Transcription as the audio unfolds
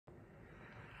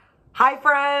Hi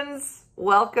friends,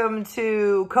 welcome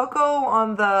to Coco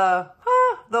on the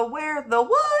where, the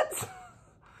what?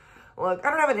 Look, I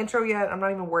don't have an intro yet. I'm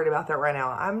not even worried about that right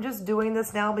now. I'm just doing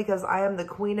this now because I am the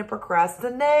queen of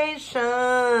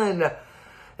procrastination. It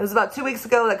was about 2 weeks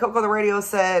ago that Coco on the radio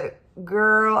said,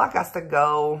 girl, I got to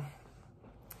go.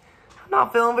 I'm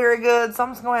not feeling very good, so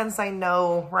I'm just going to go ahead and say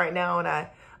no right now. And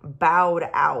I bowed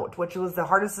out, which was the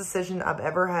hardest decision I've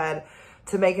ever had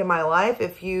to make in my life.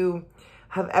 If you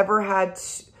have ever had,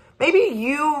 maybe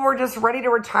you were just ready to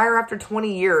retire after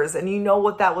 20 years and you know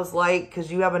what that was like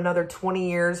because you have another 20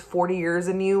 years, 40 years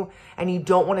in you and you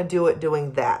don't want to do it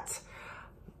doing that.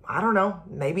 I don't know.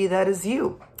 Maybe that is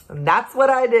you. And that's what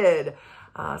I did.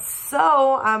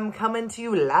 So I'm coming to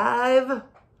you live.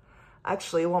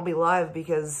 Actually, it won't be live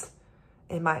because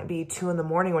it might be 2 in the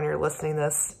morning when you're listening to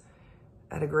this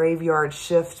at a graveyard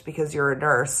shift because you're a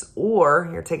nurse or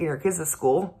you're taking your kids to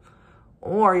school.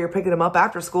 Or you're picking them up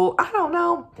after school. I don't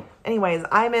know. Anyways,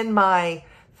 I'm in my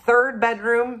 3rd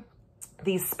bedroom,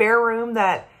 the spare room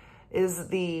that is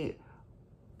the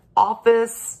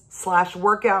office /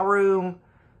 workout room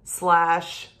 /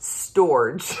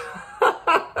 storage.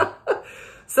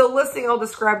 So listening, I'll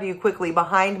describe to you quickly.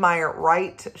 Behind my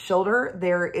right shoulder,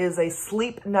 there is a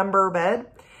sleep number bed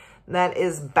that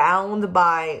is bound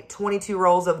by 22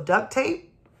 rolls of duct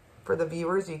tape. For the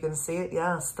viewers, you can see it.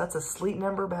 Yes, that's a sleep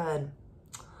number bed.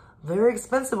 Very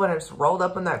expensive when it's rolled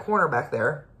up in that corner back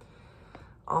there.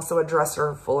 Also a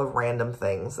dresser full of random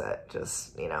things that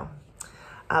just, you know.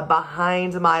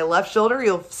 Behind my left shoulder,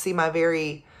 you'll see my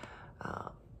very,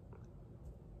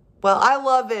 well, I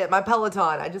love it, my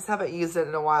Peloton. I just haven't used it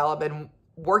in a while. I've been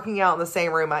working out in the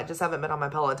same room. I just haven't been on my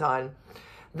Peloton.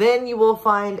 Then you will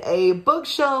find a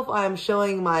bookshelf. I'm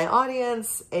showing my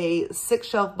audience a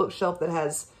 6-shelf bookshelf that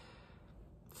has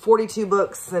 42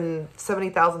 books and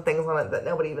 70,000 things on it that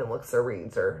nobody even looks or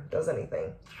reads or does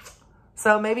anything.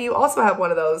 So maybe you also have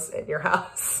one of those in your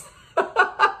house.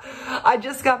 I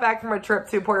just got back from a trip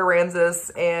to Port Aransas,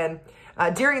 and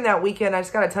during that weekend, I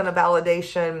just got a ton of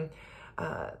validation.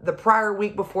 The prior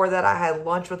week before that, I had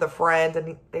lunch with a friend,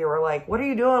 and they were like, what are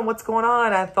you doing? What's going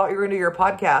on? I thought you were going to do your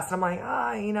podcast. And I'm like,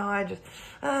 you know, I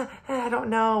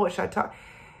don't know. What should I talk?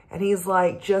 And he's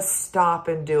like, just stop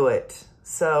and do it.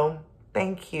 So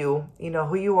thank you. You know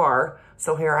who you are.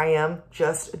 So here I am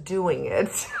just doing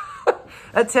it.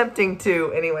 Attempting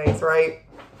to anyways, right?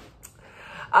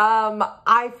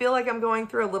 I feel like I'm going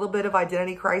through a little bit of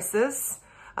identity crisis.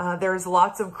 There's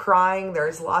lots of crying.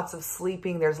 There's lots of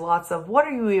sleeping. There's lots of, what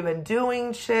are you even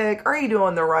doing, chick? Are you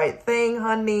doing the right thing,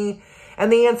 honey? And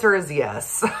the answer is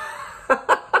yes.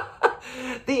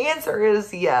 The answer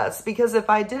is yes, because if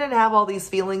I didn't have all these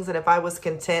feelings and if I was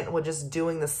content with just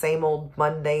doing the same old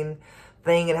mundane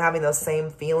thing and having those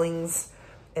same feelings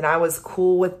and I was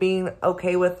cool with being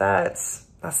okay with that,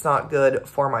 that's not good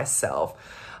for myself.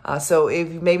 So if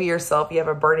maybe yourself, you have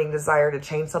a burning desire to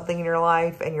change something in your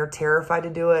life and you're terrified to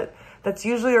do it, that's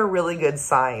usually a really good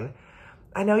sign.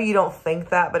 I know you don't think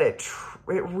that, but it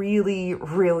really,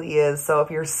 really is. So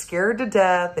if you're scared to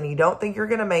death and you don't think you're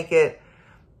going to make it,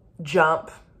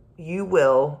 jump. You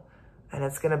will. And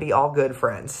it's going to be all good,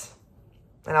 friends.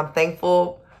 And I'm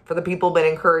thankful for the people that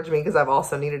encouraged me because I've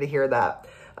also needed to hear that.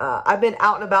 I've been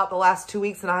out and about the last 2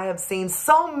 weeks and I have seen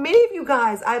so many of you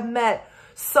guys. I've met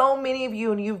so many of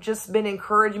you and you've just been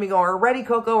encouraging me going, we're ready,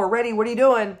 Coco, we're ready. What are you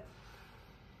doing?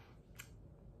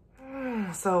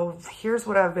 So here's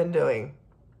what I've been doing.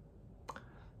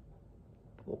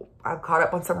 I've caught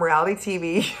up on some reality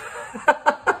TV.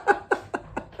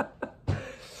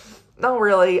 No,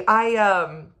 really.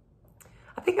 I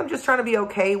think I'm just trying to be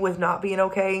okay with not being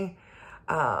okay.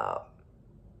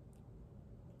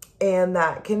 And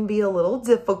that can be a little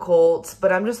difficult,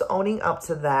 but I'm just owning up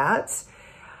to that.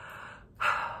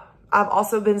 I've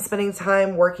also been spending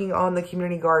time working on the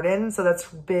community garden. So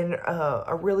that's been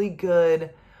a really good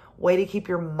way to keep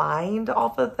your mind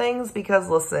off of things because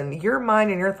listen, your mind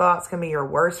and your thoughts can be your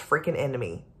worst freaking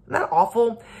enemy. Isn't that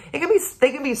awful? They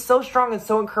can be so strong and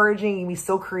so encouraging. You can be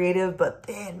so creative, but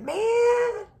then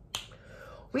man,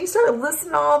 when you start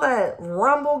listening to all that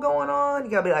rumble going on,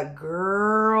 you gotta be like,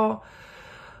 girl.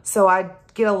 So I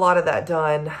get a lot of that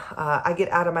done. I get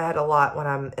out of my head a lot when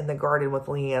I'm in the garden with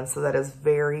Leanne. So that is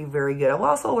very, very good. I've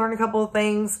also learned a couple of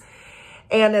things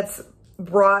and it's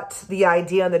brought the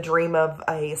idea and the dream of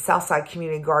a Southside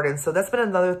community garden. So that's been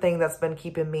another thing that's been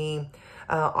keeping me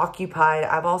occupied.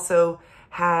 I've also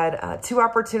had 2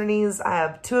 opportunities. I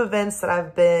have 2 events that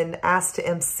I've been asked to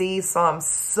MC. So I'm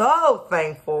so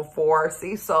thankful for.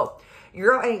 See, so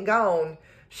your girl ain't gone.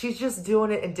 She's just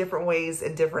doing it in different ways,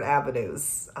 in different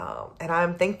avenues. And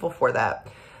I'm thankful for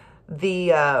that.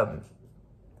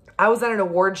 I was at an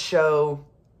award show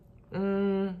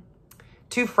 3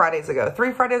 Fridays ago,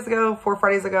 4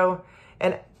 Fridays ago.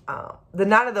 And the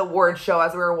night of the award show,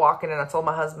 as we were walking, and I told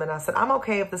my husband, I said, I'm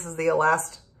okay if this is the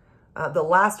last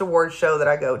award show that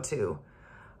I go to.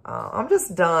 I'm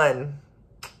just done.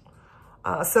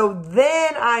 So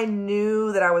then I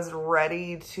knew that I was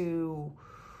ready to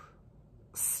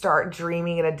start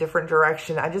dreaming in a different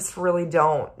direction. I just really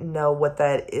don't know what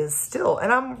that is still.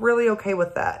 And I'm really okay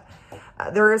with that.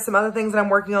 There are some other things that I'm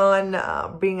working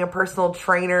on, being a personal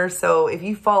trainer. So if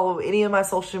you follow any of my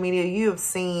social media, you have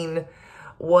seen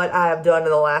what I have done in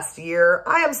the last year.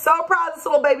 I am so proud of this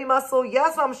little baby muscle.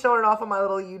 Yes, I'm showing it off on my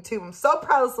little YouTube. I'm so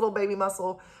proud of this little baby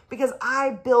muscle because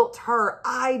I built her.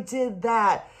 I did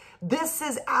that. This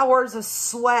is hours of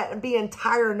sweat and being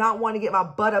tired and not wanting to get my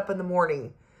butt up in the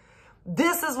morning.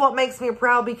 This is what makes me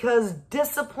proud because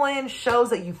discipline shows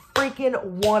that you freaking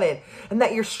want it and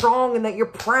that you're strong and that you're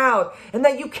proud and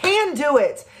that you can do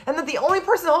it and that the only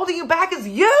person holding you back is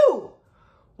you.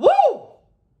 Woo!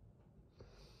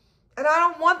 And I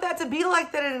don't want that to be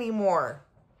like that anymore.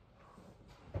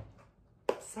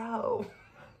 So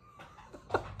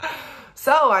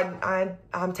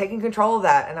I'm taking control of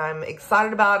that and I'm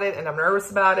excited about it and I'm nervous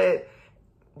about it.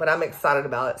 But I'm excited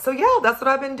about it. So yeah, that's what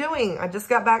I've been doing. I just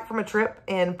got back from a trip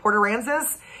in Port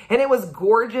Aransas and it was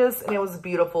gorgeous and it was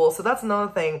beautiful. So that's another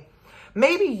thing.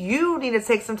 Maybe you need to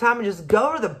take some time and just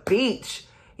go to the beach.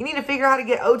 You need to figure out how to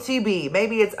get OTB.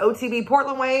 Maybe it's OTB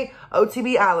Portland Way,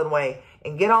 OTB Island Way,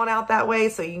 and get on out that way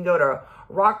so you can go to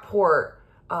Rockport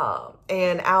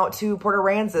and out to Port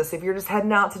Aransas. If you're just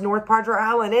heading out to North Padre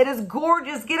Island, it is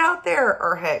gorgeous. Get out there.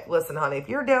 Or heck, listen, honey, if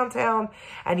you're downtown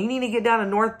and you need to get down to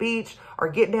North Beach or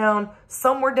get down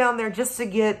somewhere down there just to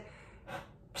get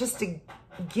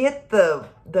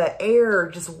the air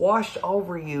just washed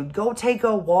over you, go take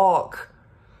a walk.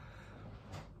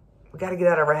 We got to get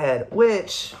out of our head,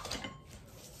 which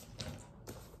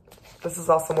this is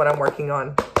also what I'm working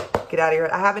on. Get out of here.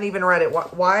 I haven't even read it.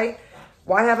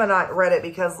 Why haven't I read it?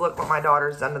 Because look what my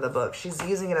daughter's done to the book. She's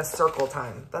using it as circle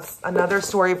time. That's another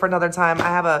story for another time. I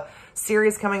have a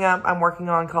series coming up I'm working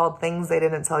on called Things They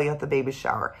Didn't Tell You at the Baby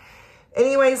Shower.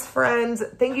 Anyways, friends,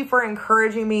 thank you for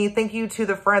encouraging me. Thank you to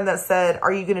the friend that said,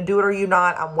 are you going to do it or are you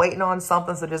not? I'm waiting on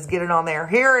something, so just get it on there.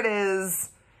 Here it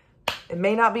is. It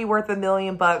may not be worth $1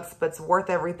 million, but it's worth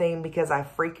everything because I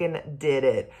freaking did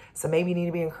it. So maybe you need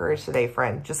to be encouraged today,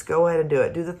 friend. Just go ahead and do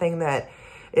it. Do the thing that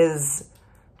is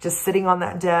just sitting on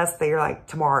that desk that you're like,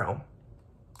 tomorrow.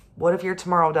 What if your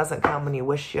tomorrow doesn't come and you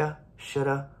wish you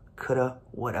shoulda, coulda,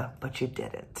 woulda, but you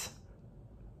didn't?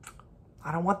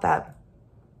 I don't want that.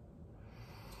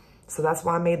 So that's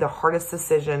why I made the hardest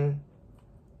decision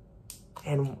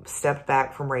and stepped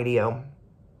back from radio.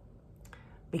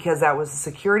 Because that was a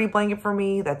security blanket for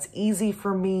me. That's easy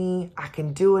for me. I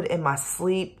can do it in my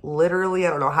sleep. Literally,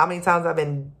 I don't know how many times I've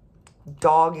been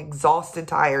dog exhausted,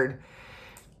 tired,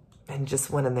 and just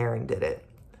went in there and did it.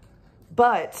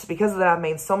 But because of that, I've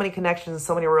made so many connections,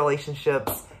 so many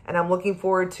relationships, and I'm looking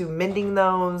forward to mending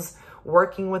those,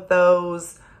 working with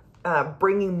those,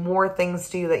 bringing more things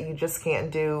to you that you just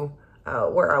can't do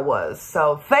where I was.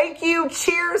 So thank you.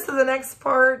 Cheers to the next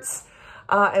part.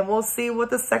 And we'll see what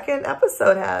the second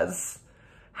episode has.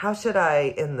 How should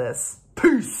I end this?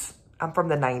 Peace. I'm from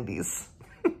the 90s.